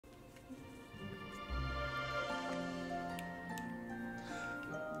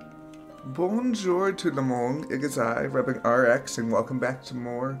Bonjour tout le monde, it is I, rubbing RX, and welcome back to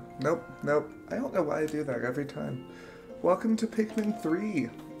more. Nope. I don't know why I do that every time. Welcome to Pikmin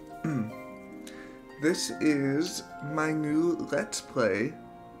 3. This is my new Let's Play,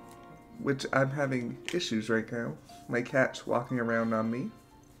 which I'm having issues right now. My cat's walking around on me.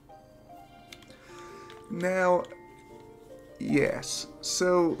 Now, yes,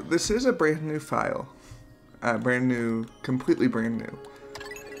 so this is a brand new file. Completely brand new.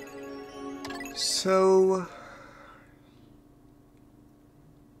 So,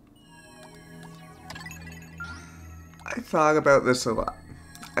 I thought about this a lot.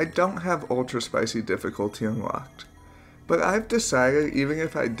 I don't have ultra spicy difficulty unlocked, but I've decided even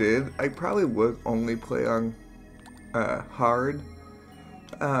if I did, I probably would only play on hard,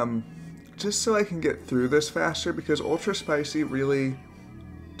 just so I can get through this faster, because ultra spicy really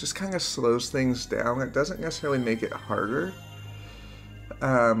just kind of slows things down. It doesn't necessarily make it harder.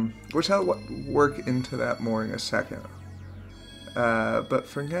 Which I'll work into that more in a second. But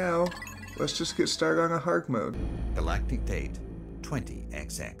for now, let's just get started on a hard mode. Galactic date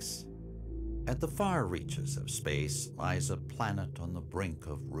 20XX. At the far reaches of space lies a planet on the brink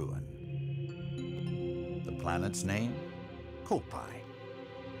of ruin. The planet's name? Kopai.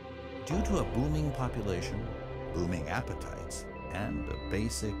 Due to a booming population, booming appetites, and a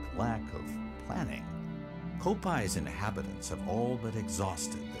basic lack of planning, Kopai's inhabitants have all but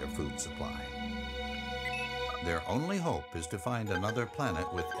exhausted their food supply. Their only hope is to find another planet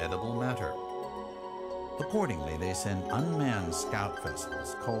with edible matter. Accordingly, they send unmanned scout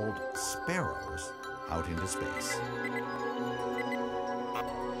vessels called Sparrows out into space.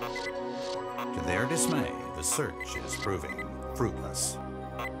 To their dismay, the search is proving fruitless.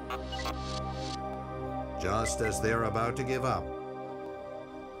 Just as they're about to give up,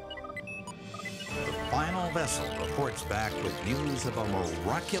 the final vessel reports back with news of a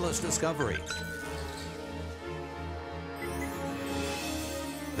miraculous discovery.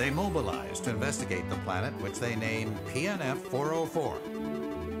 They mobilize to investigate the planet, which they name PNF 404.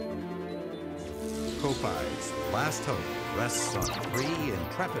 Kopai's last hope rests on 3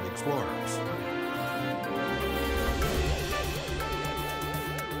 intrepid explorers.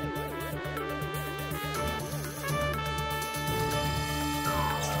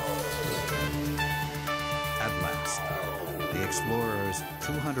 The explorer's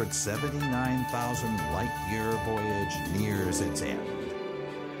 279,000 light-year voyage nears its end.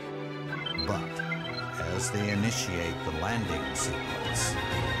 But as they initiate the landing sequence,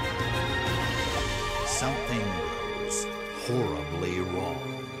 something goes horribly wrong.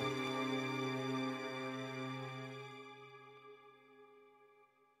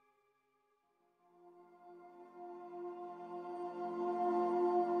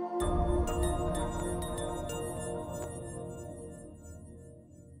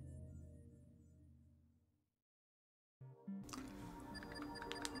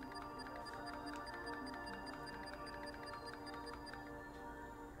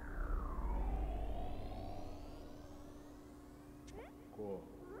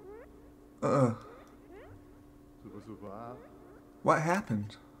 What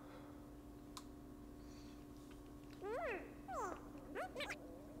happened?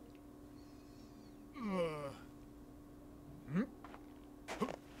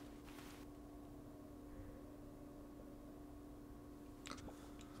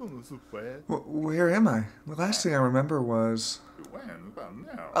 Where am I? The last thing I remember was...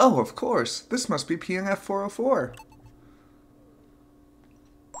 Oh, of course! This must be PNF 404.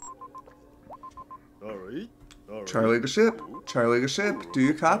 Charlie to ship. Charlie to ship. Do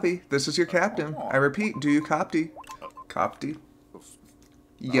you copy? This is your captain. I repeat, do you copy? Copy.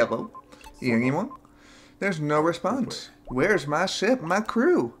 Yellow. Anyone? There's no response. Where's my ship? My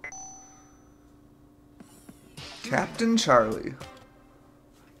crew? Captain Charlie.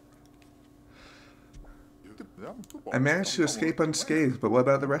 I managed to escape unscathed, but what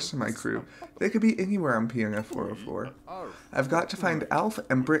about the rest of my crew? They could be anywhere on PNF 404. I've got to find Alf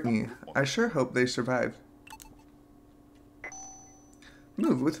and Brittany. I sure hope they survive.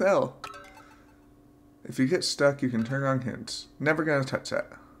 Move with L. If you get stuck, you can turn on hints. Never gonna touch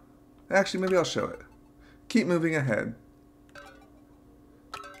that. Actually, maybe I'll show it. Keep moving ahead.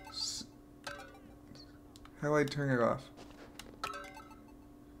 How do I turn it off?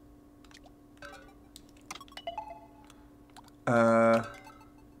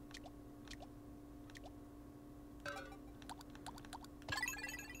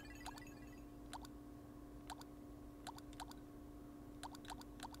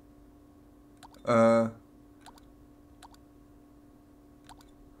 I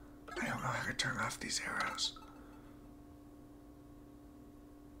don't know how to turn off these arrows.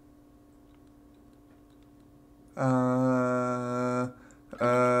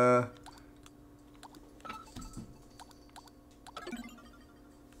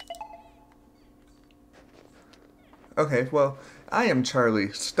 Okay, well, I am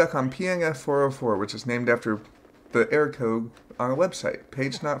Charlie, stuck on PNF 404, which is named after the error code on a website.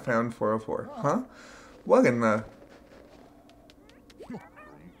 Page not found 404. Huh? What in the...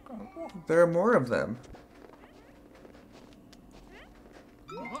 There are more of them.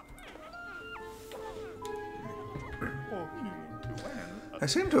 I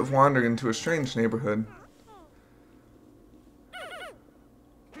seem to have wandered into a strange neighborhood.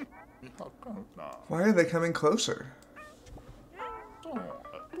 Why are they coming closer?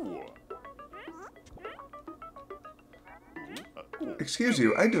 Excuse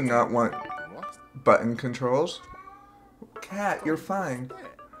you, I do not want button controls. Cat, you're fine.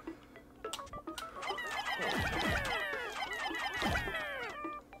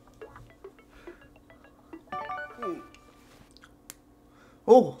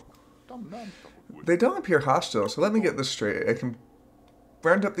 Oh! They don't appear hostile, so let me get this straight. I can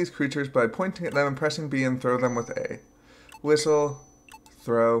round up these creatures by pointing at them and pressing B and throw them with A. Whistle,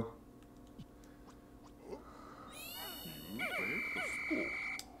 throw.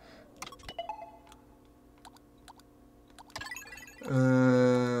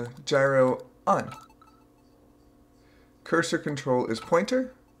 Gyro on. Cursor control is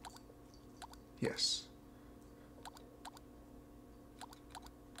pointer? Yes.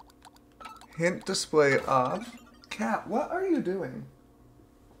 Hint display off. Cat, what are you doing?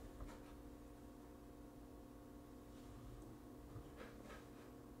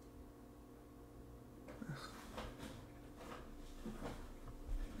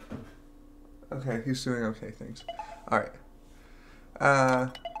 Okay, he's doing okay, thanks. Alright.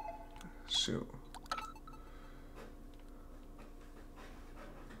 Shoot.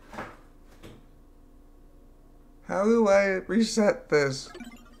 How do I reset this?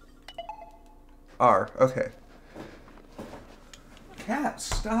 R, okay. Cat,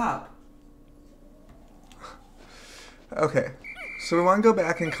 stop! Okay, so we want to go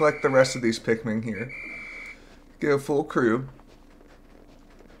back and collect the rest of these Pikmin here. Get a full crew.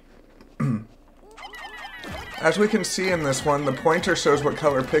 As we can see in this one, the pointer shows what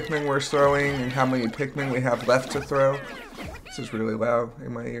color Pikmin we're throwing and how many Pikmin we have left to throw. This is really loud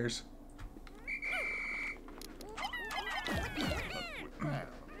in my ears.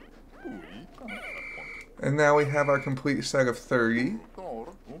 And now we have our complete set of 30.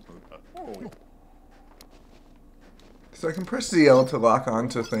 So I can press ZL to lock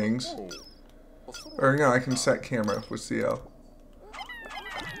onto things. Or no, I can set camera with ZL.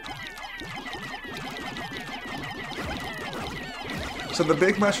 So the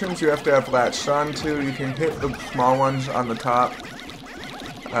big mushrooms you have to have latched onto. You can hit the small ones on the top.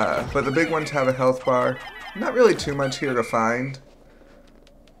 But the big ones have a health bar. Not really too much here to find.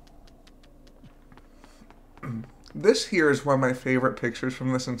 This here is one of my favorite pictures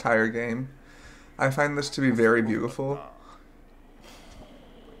from this entire game. I find this to be very beautiful.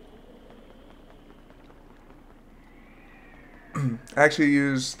 I actually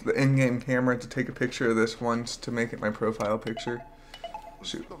used the in-game camera to take a picture of this once to make it my profile picture.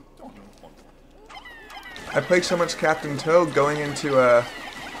 Shoot. I played so much Captain Toad, going into the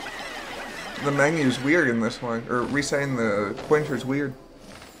menu's weird in this one, or resetting the pointer's weird.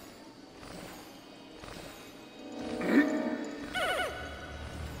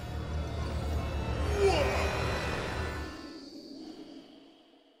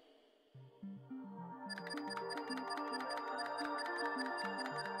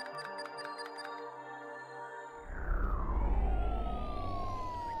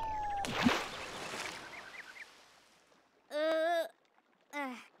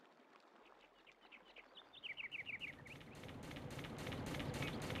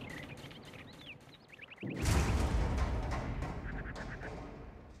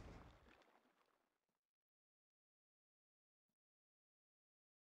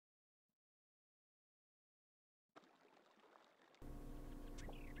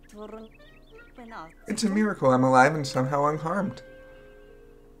 It's a miracle I'm alive and somehow unharmed.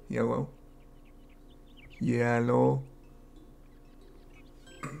 Yellow. Yellow.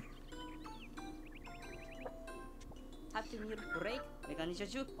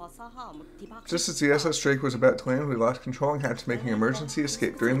 Just as the SS Drake was about to land, we lost control and had to make an emergency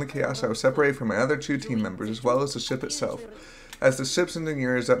escape. During the chaos, I was separated from my other two team members, as well as the ship itself. As the ship's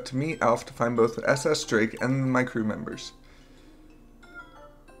engineer, it is up to me, Alf, to find both the SS Drake and my crew members.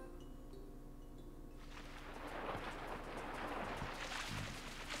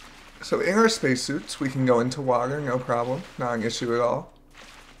 So in our spacesuits, we can go into water, no problem. Not an issue at all.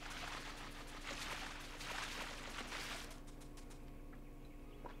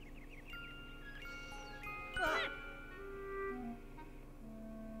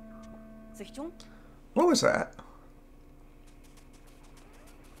 What was that?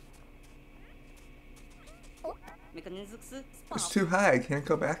 It's too high, I can't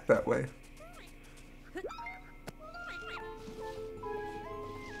go back that way.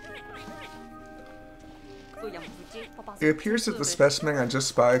 It appears that the specimen I just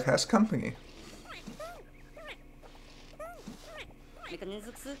spotted has company.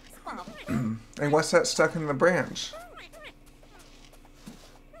 And what's that stuck in the branch?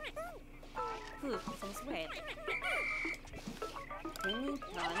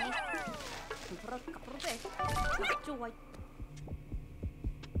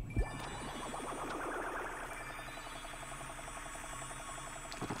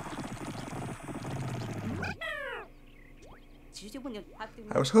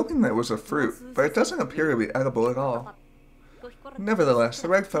 I was hoping that was a fruit, but it doesn't appear to be edible at all. Nevertheless, the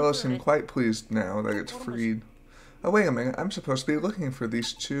red fellow seemed quite pleased now that it's freed. Oh, wait a minute, I'm supposed to be looking for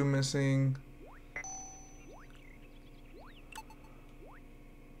these two missing...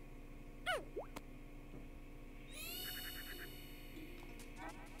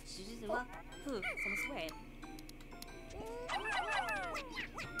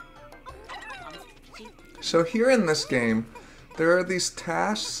 So here in this game, there are these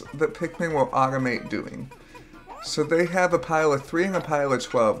tasks that Pikmin will automate doing. So they have a pile of 3 and a pile of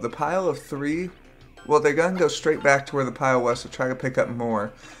 12. The pile of 3, well, they're going to go straight back to where the pile was to try to pick up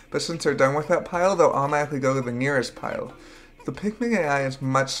more. But since they're done with that pile, they'll automatically go to the nearest pile. The Pikmin AI is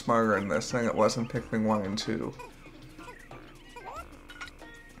much smarter in this than it was in Pikmin 1 and 2.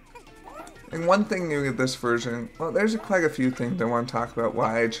 And one thing new to this version, well, there's quite a few things I want to talk about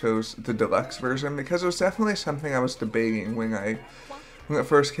why I chose the deluxe version, because it was definitely something I was debating when it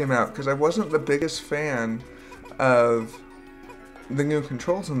first came out, because I wasn't the biggest fan of the new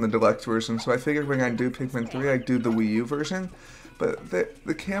controls in the deluxe version, so I figured when I do Pikmin 3, I'd do the Wii U version. But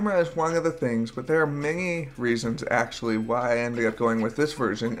the camera is one of the things, but there are many reasons actually why I ended up going with this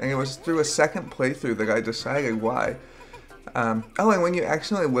version, and it was through a second playthrough that I decided why. Oh, and when you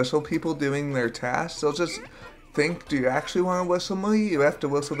accidentally whistle people doing their tasks, they'll just think, do you actually want to whistle me? You have to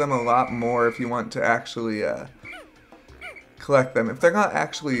whistle them a lot more if you want to actually collect them. If they're not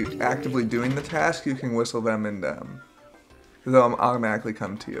actually actively doing the task, you can whistle them and they'll automatically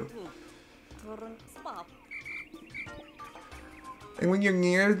come to you. And when you're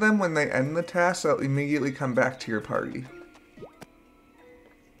near them, when they end the task, they'll immediately come back to your party.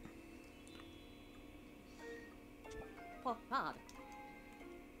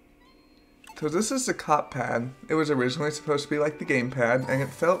 So this is the cop pad. It was originally supposed to be like the gamepad, and it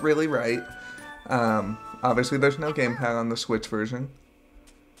felt really right. Obviously there's no gamepad on the Switch version.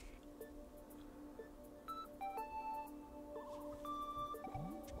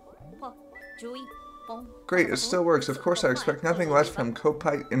 Great, it still works. Of course I expect nothing less from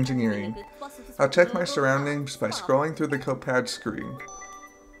Copite Engineering. I'll check my surroundings by scrolling through the copad screen.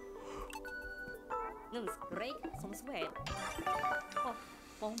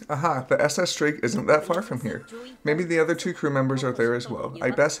 Aha, the SS Drake isn't that far from here. Maybe the other 2 crew members are there as well. I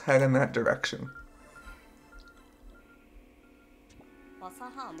best head in that direction.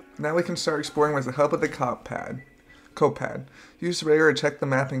 Now we can start exploring with the help of the copad. Use the radar to check the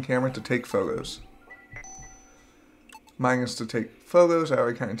map and camera to take photos. Mine is to take photos, I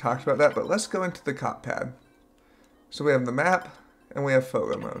already kind of talked about that, but let's go into the copad. So we have the map, and we have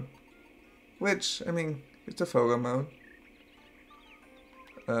photo mode. Which, I mean, it's a photo mode.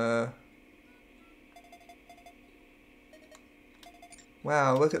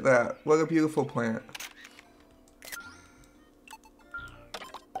 Wow, look at that. What a beautiful plant.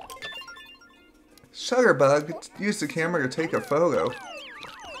 Shutterbug, use the camera to take a photo.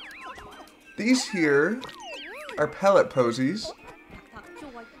 These here are pellet posies.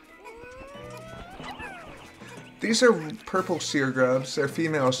 These are purple shear grubs. They're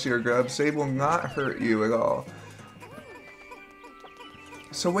female shear grubs. They will not hurt you at all.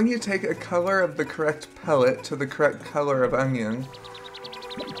 So when you take a color of the correct pellet to the correct color of onion,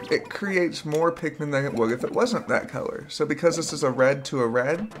 it creates more Pikmin than it would if it wasn't that color. So because this is a red to a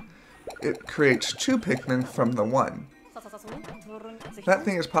red, it creates 2 Pikmin from the 1. That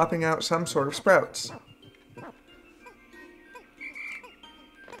thing is popping out some sort of sprouts.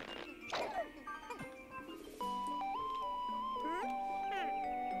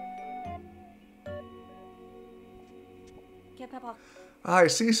 Ah, I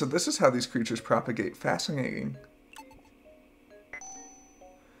see, so this is how these creatures propagate. Fascinating.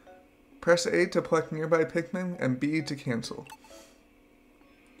 Press A to pluck nearby Pikmin, and B to cancel.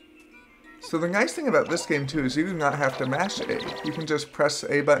 So the nice thing about this game too is you do not have to mash A. You can just press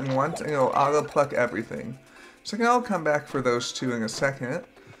the A button once and it'll auto-pluck everything. So I'll come back for those 2 in a second.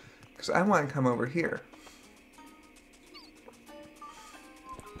 because I want to come over here.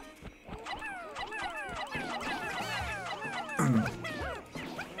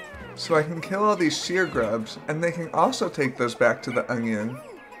 So I can kill all these shear grubs, and they can also take those back to the onion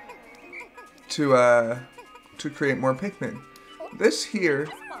to create more Pikmin. This here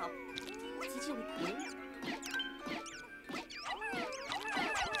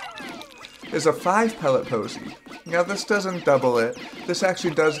is a 5 pellet posy. Now this doesn't double it. This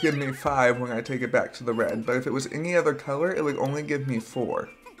actually does give me 5 when I take it back to the red, but if it was any other color, it would only give me 4.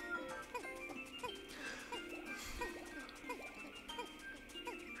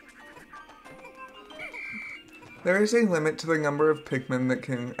 There is a limit to the number of Pikmin that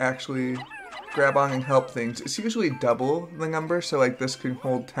can actually grab on and help things. It's usually double the number, so like this can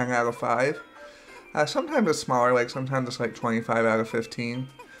hold 10 out of 5. Sometimes it's smaller, like sometimes it's like 25 out of 15.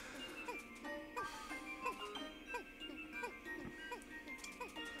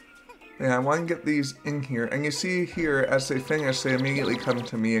 Yeah, I want to get these in here, and you see here, as they finish, they immediately come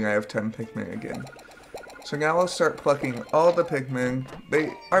to me and I have 10 Pikmin again. So now I'll start plucking all the Pikmin.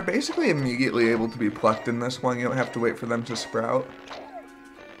 They are basically immediately able to be plucked in this one. You don't have to wait for them to sprout.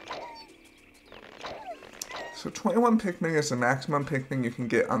 So 21 Pikmin is the maximum Pikmin you can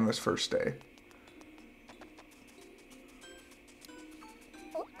get on this first day.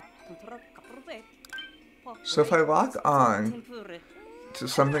 So if I lock on to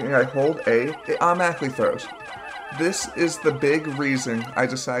something and I hold A, it automatically throws. This is the big reason I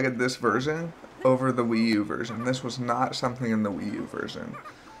decided this version over the Wii U version. This was not something in the Wii U version.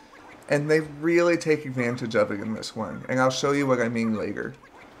 And they really take advantage of it in this one. And I'll show you what I mean later.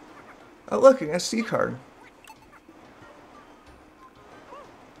 Oh look, an SD card.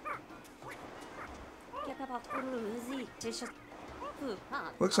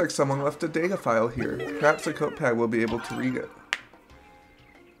 Looks like someone left a data file here. Perhaps the coat pad will be able to read it.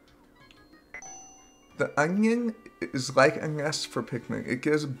 The onion is like a nest for Pikmin. It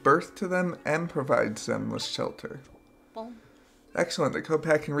gives birth to them and provides them with shelter. Excellent, the coat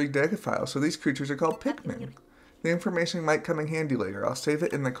pad can read data files, so these creatures are called Pikmin. The information might come in handy later. I'll save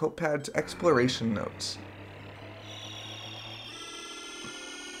it in the coat pad's exploration notes.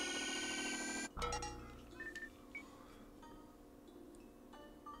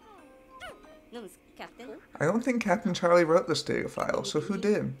 I don't think Captain Charlie wrote this data file, so who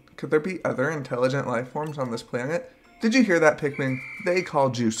did? Could there be other intelligent life forms on this planet? Did you hear that, Pikmin? They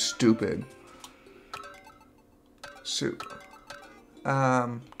called you stupid. Soup.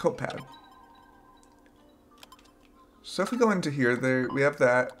 Coat pad. So if we go into here, we have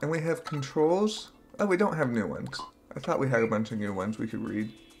that, and we have controls. Oh, we don't have new ones. I thought we had a bunch of new ones we could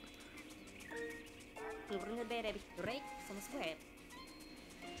read.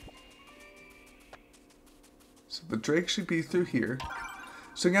 So the Drake should be through here.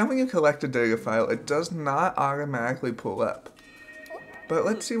 So now when you collect a data file, it does not automatically pull up. But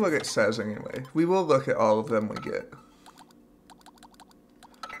let's see what it says anyway. We will look at all of them we get.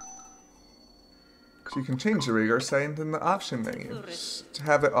 So you can change the radar settings in the option menu to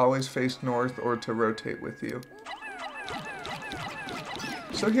have it always face north or to rotate with you.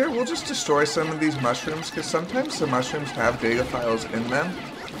 So here we'll just destroy some of these mushrooms because sometimes the mushrooms have data files in them.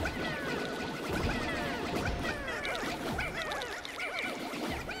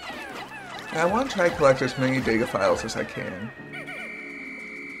 And I want to try to collect as many data files as I can.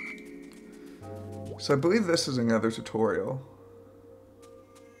 So I believe this is another tutorial.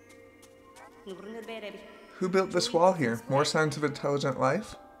 Who built this wall here? More signs of intelligent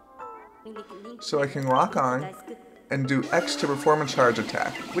life? So I can lock on and do X to perform a charge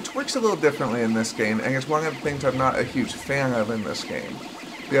attack, which works a little differently in this game, and it's one of the things I'm not a huge fan of in this game.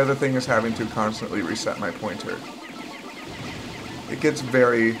 The other thing is having to constantly reset my pointer. It gets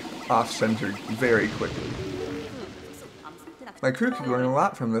very off-centered very quickly. My crew could learn a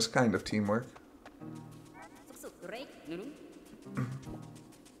lot from this kind of teamwork.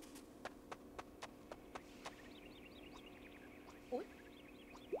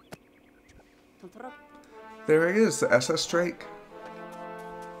 There it is, the SS Drake.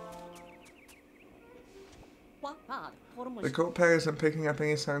 The coat pad isn't picking up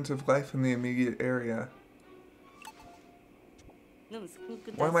any signs of life in the immediate area.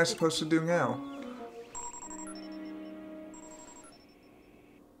 What am I supposed to do now?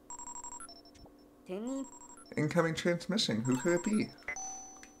 Incoming transmission. Who could it be?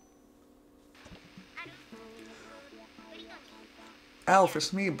 Alf,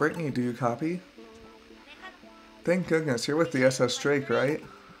 it's me, Brittany. Do you copy? Thank goodness, you're with the SS Drake, right?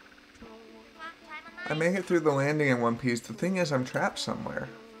 I made it through the landing in one piece. The thing is, I'm trapped somewhere.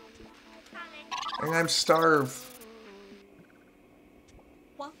 And I'm starved.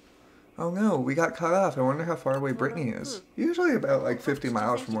 Oh no, we got cut off. I wonder how far away Brittany is. Usually about like 50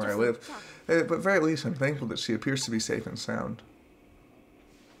 miles from where I live. But very least I'm thankful that she appears to be safe and sound.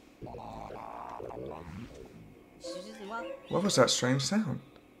 What was that strange sound?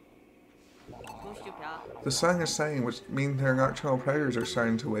 The sun is setting, which means their nocturnal predators are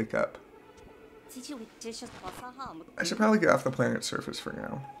starting to wake up. I should probably get off the planet's surface for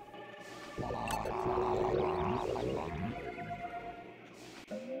now.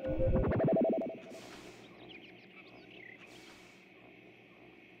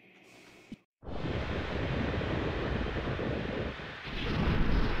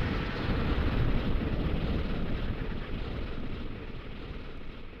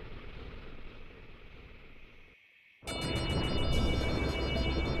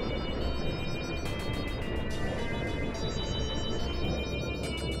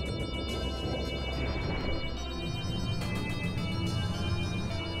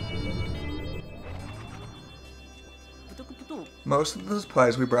 Most of the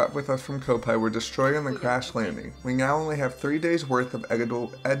supplies we brought with us from Kopai were destroyed on the crash landing. We now only have 3 days worth of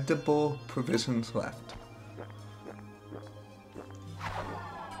edible provisions left.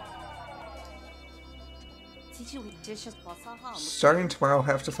 Starting tomorrow, I'll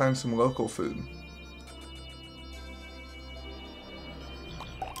have to find some local food.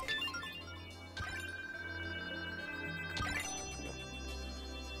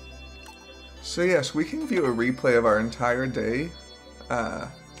 So yes, we can view a replay of our entire day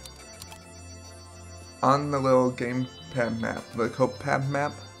on the little gamepad map, the Kopad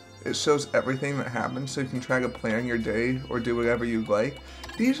map. It shows everything that happens, so you can try to plan your day or do whatever you like.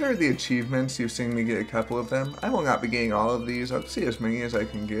 These are the achievements. You've seen me get a couple of them. I will not be getting all of these. I'll see as many as I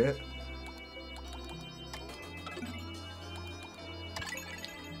can get.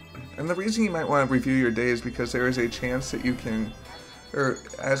 And the reason you might want to review your day is because there is a chance that you can, or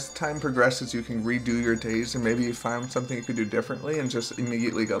as time progresses, you can redo your days and maybe you find something you could do differently and just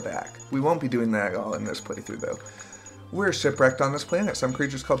immediately go back. We won't be doing that at all in this playthrough though. We're shipwrecked on this planet. Some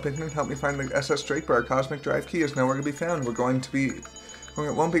creatures called Pikmin helped me find the SS Drake, but our cosmic drive key is nowhere to be found. We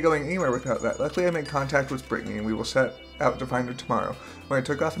won't be going anywhere without that. Luckily I made contact with Brittany and we will set out to find her tomorrow. When I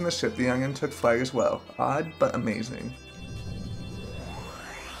took off in the ship, the youngin took flight as well. Odd, but amazing.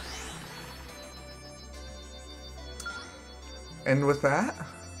 And with that,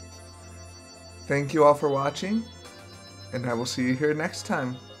 thank you all for watching, and I will see you here next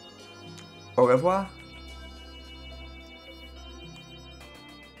time. Au revoir.